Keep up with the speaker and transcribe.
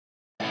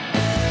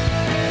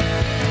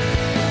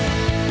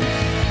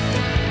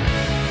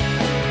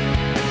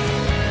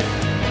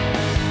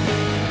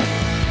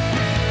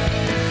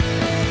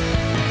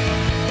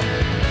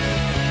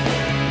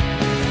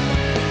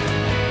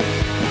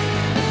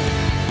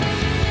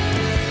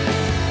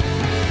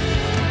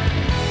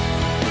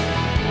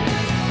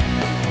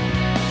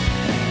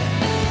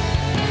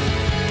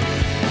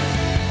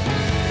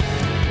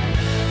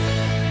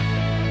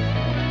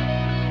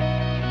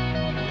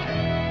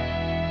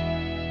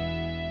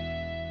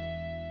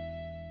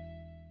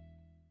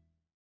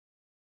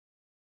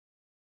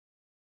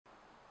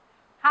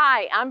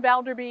Hi, I'm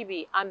Valder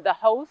Beebe. I'm the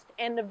host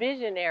and the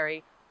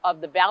visionary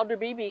of the Valder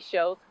Beebe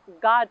Show's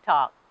God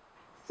Talk.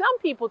 Some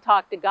people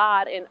talk to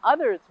God and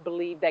others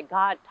believe that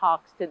God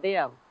talks to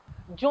them.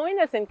 Join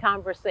us in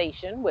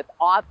conversation with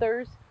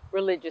authors,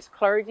 religious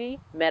clergy,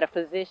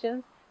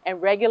 metaphysicians,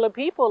 and regular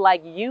people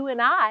like you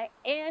and I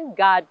and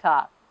God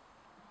Talk.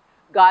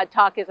 God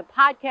Talk is a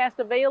podcast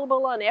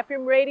available on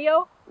FM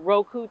radio,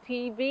 Roku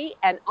TV,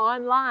 and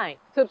online.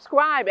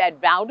 Subscribe at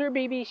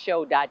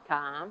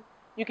ValderBeebeShow.com.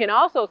 You can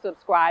also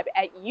subscribe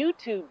at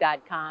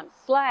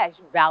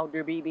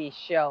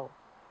YouTube.com/ValderBeebeShow.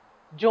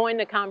 Join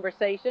the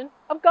conversation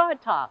of God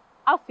Talk.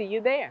 I'll see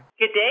you there.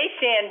 Good day,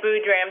 Shan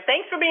Boodram.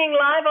 Thanks for being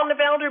live on the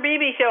Valder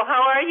Beebe Show.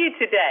 How are you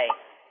today?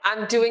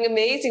 I'm doing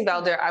amazing,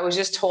 Valder. I was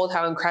just told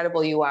how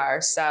incredible you are.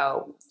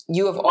 So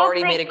you have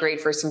already made a great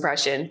first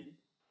impression.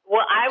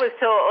 Well, I was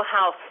told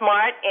how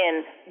smart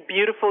and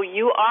beautiful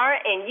you are,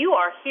 and you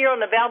are here on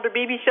the Valder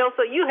Beebe Show,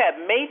 so you have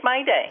made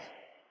my day.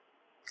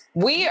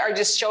 We are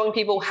just showing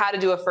people how to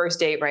do a first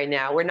date right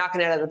now. We're knocking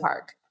it out of the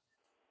park.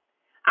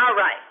 All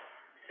right.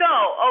 So,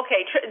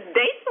 okay,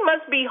 dates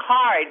must be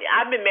hard.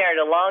 I've been married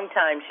a long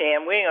time,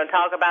 Shan. We ain't going to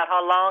talk about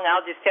how long.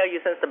 I'll just tell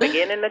you since the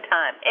beginning of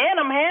time. And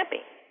I'm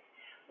happy.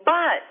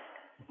 But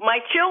my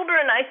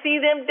children, I see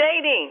them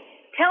dating.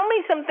 Tell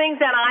me some things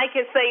that I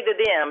could say to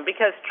them,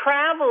 because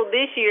travel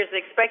this year is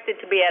expected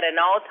to be at an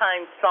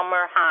all-time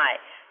summer high.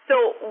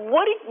 So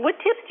what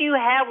tips do you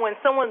have when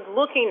someone's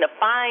looking to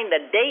find a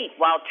date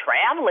while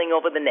traveling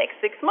over the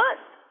next 6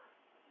 months?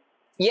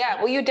 Yeah,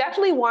 well, you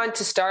definitely want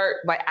to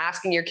start by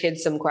asking your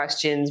kids some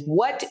questions.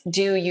 What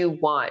do you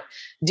want?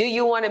 Do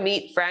you want to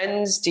meet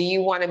friends? Do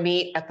you want to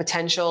meet a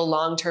potential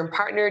long-term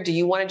partner? Do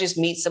you want to just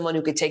meet someone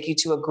who could take you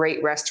to a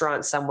great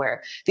restaurant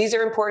somewhere? These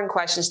are important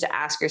questions to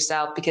ask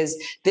yourself because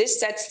this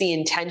sets the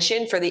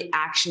intention for the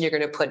action you're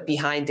going to put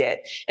behind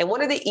it. And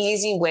one of the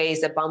easy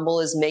ways that Bumble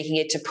is making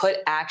it to put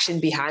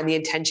action behind the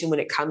intention when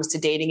it comes to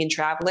dating and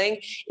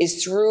traveling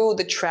is through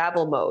the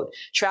travel mode.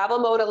 Travel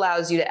mode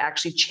allows you to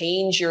actually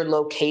change your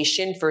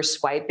location for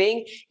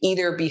swiping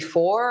either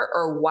before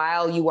or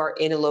while you are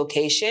in a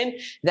location.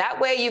 That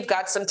way you've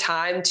got some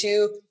time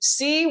to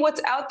see what's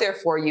out there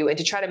for you and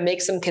to try to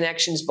make some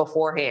connections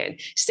beforehand.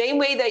 Same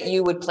way that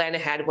you would plan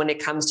ahead when it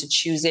comes to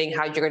choosing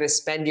how you're going to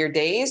spend your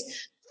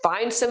days.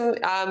 Find some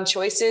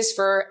choices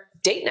for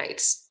date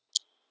nights.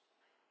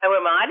 I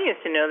want my audience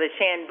to know that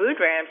Shan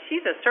Boodram,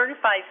 she's a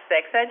certified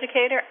sex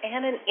educator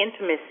and an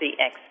intimacy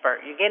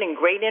expert. You're getting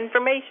great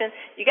information.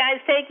 You guys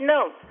take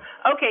notes.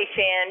 Okay,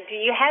 Shan, do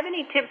you have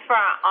any tips for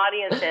our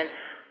audience in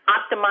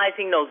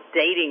optimizing those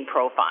dating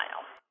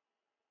profiles?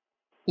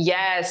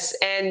 Yes.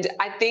 And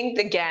I think,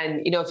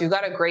 again, if you've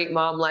got a great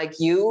mom like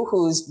you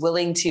who's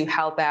willing to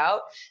help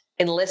out,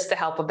 enlist the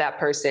help of that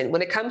person.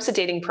 When it comes to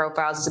dating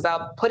profiles, it's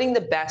about putting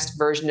the best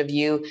version of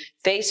you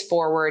face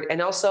forward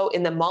and also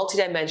in the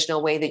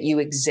multidimensional way that you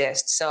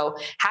exist. So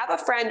have a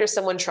friend or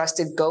someone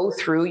trusted go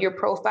through your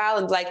profile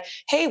and be like,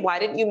 hey, why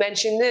didn't you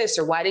mention this?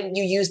 Or why didn't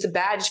you use the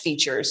badge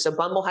features? So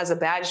Bumble has a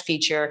badge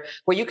feature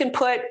where you can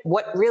put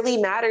what really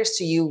matters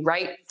to you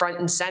right front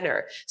and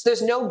center. So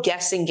there's no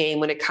guessing game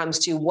when it comes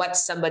to what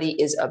somebody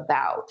is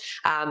about.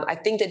 I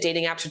think that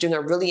dating apps are doing a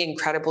really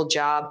incredible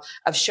job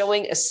of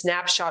showing a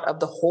snapshot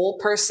of the whole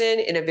person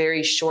in a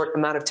very short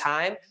amount of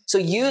time. So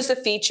use the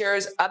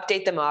features,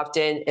 update them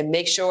often, and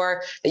make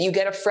sure that you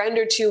get a friend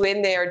or two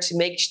in there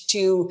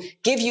to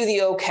give you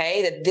the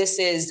okay that this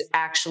is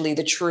actually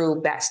the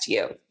true best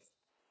you.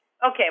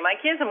 Okay, my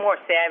kids are more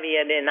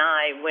savvier than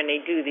I when they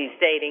do these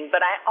dating,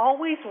 but I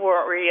always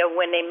worry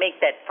when they make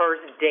that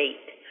first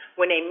date,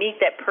 when they meet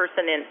that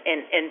person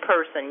in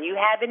person. You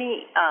have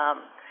any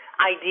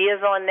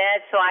ideas on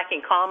that so I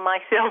can calm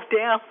myself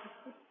down?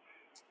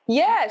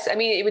 Yes. I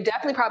mean, it would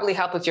definitely probably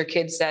help if your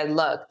kids said,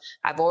 look,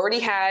 I've already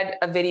had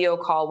a video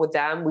call with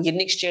them. We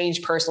didn't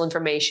exchange personal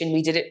information.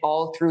 We did it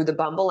all through the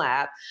Bumble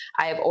app.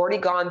 I have already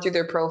gone through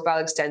their profile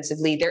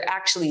extensively. They're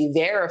actually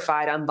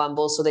verified on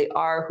Bumble, so they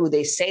are who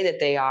they say that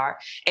they are.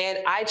 And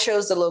I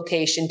chose the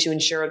location to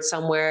ensure it's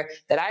somewhere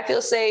that I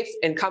feel safe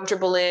and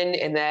comfortable in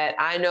and that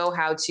I know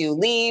how to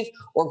leave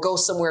or go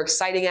somewhere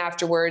exciting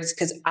afterwards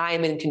because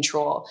I'm in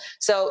control.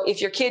 So if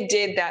your kid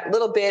did that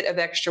little bit of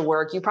extra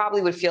work, you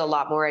probably would feel a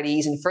lot more at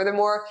ease. And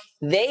furthermore,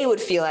 they would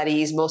feel at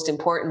ease, most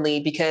importantly,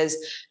 because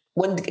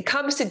when it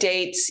comes to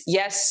dates,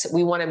 yes,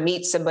 we want to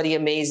meet somebody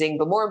amazing,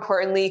 but more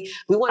importantly,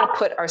 we want to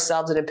put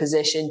ourselves in a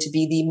position to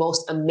be the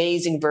most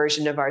amazing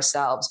version of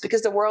ourselves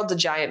because the world's a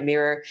giant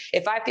mirror.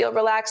 If I feel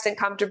relaxed and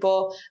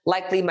comfortable,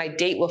 likely my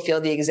date will feel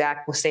the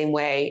exact same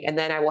way, and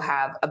then I will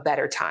have a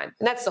better time.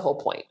 And that's the whole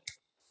point.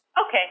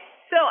 Okay.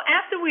 So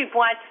after we've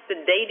watched The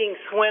Dating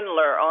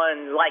Swindler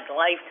on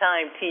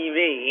Lifetime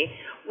TV,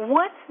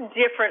 what's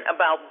different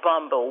about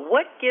Bumble?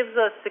 What gives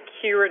us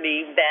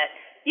security that,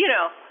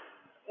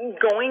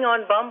 going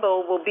on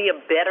Bumble will be a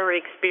better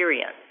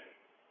experience?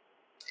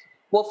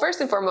 Well,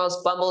 first and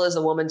foremost, Bumble is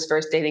a woman's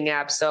first dating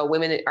app. So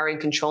women are in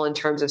control in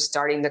terms of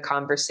starting the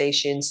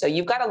conversation. So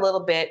you've got a little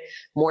bit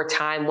more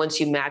time once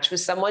you match with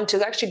someone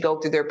to actually go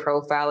through their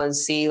profile and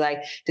see, like,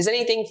 does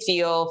anything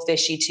feel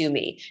fishy to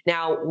me?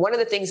 Now, one of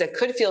the things that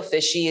could feel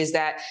fishy is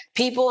that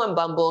people on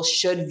Bumble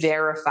should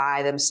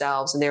verify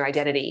themselves and their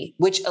identity,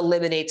 which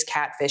eliminates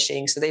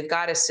catfishing. So they've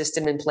got a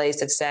system in place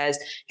that says,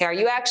 hey, are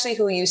you actually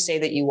who you say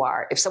that you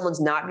are? If someone's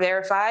not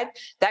verified,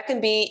 that can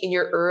be in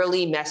your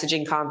early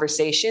messaging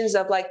conversations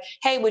of like,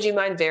 hey, would you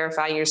mind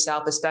verifying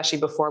yourself, especially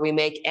before we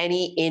make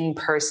any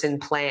in-person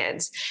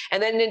plans?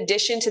 And then in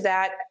addition to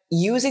that,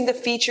 using the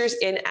features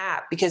in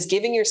app, because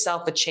giving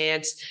yourself a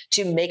chance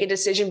to make a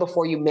decision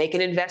before you make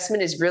an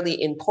investment is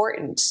really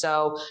important.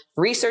 So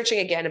researching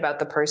again about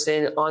the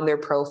person on their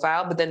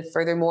profile, but then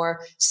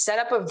furthermore, set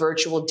up a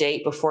virtual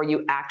date before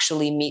you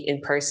actually meet in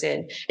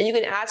person. And you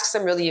can ask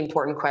some really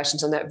important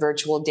questions on that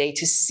virtual date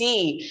to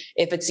see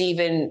if it's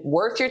even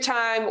worth your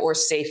time or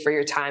safe for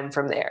your time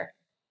from there.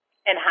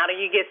 And how do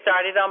you get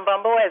started on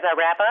Bumble as I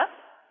wrap up?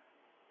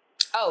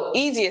 Oh,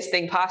 easiest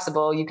thing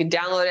possible. You can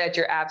download it at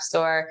your app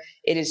store.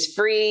 It is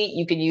free.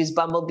 You can use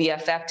Bumble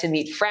BFF to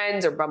meet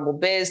friends or Bumble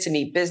Biz to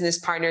meet business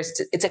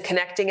partners. It's a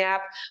connecting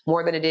app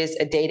more than it is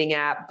a dating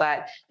app.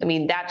 But I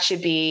mean, that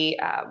should be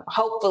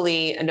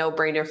hopefully a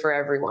no-brainer for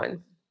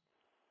everyone.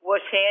 Well,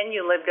 Shan,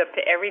 you lived up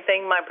to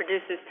everything my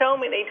producers told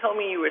me. They told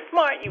me you were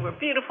smart, you were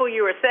beautiful,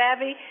 you were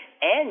savvy,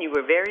 and you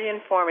were very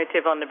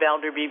informative on the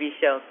Valder Beebe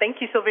Show. Thank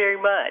you so very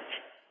much.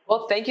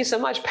 Well, thank you so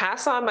much.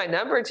 Pass on my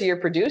number to your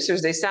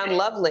producers. They sound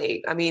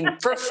lovely. I mean,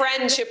 for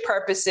friendship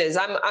purposes,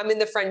 I'm in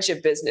the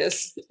friendship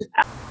business.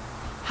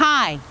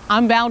 Hi,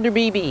 I'm Valder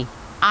Beebe.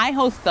 I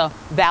host the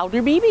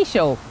Valder Beebe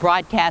Show,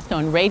 broadcast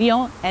on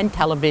radio and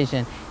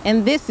television.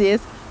 And this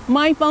is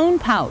my phone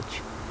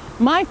pouch.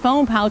 My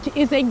phone pouch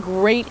is a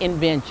great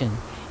invention.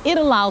 It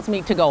allows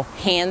me to go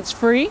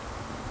hands-free,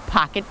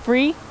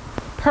 pocket-free,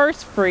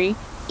 purse-free,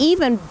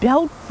 even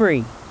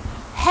belt-free.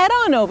 Head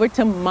on over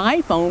to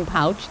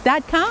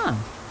myphonepouch.com.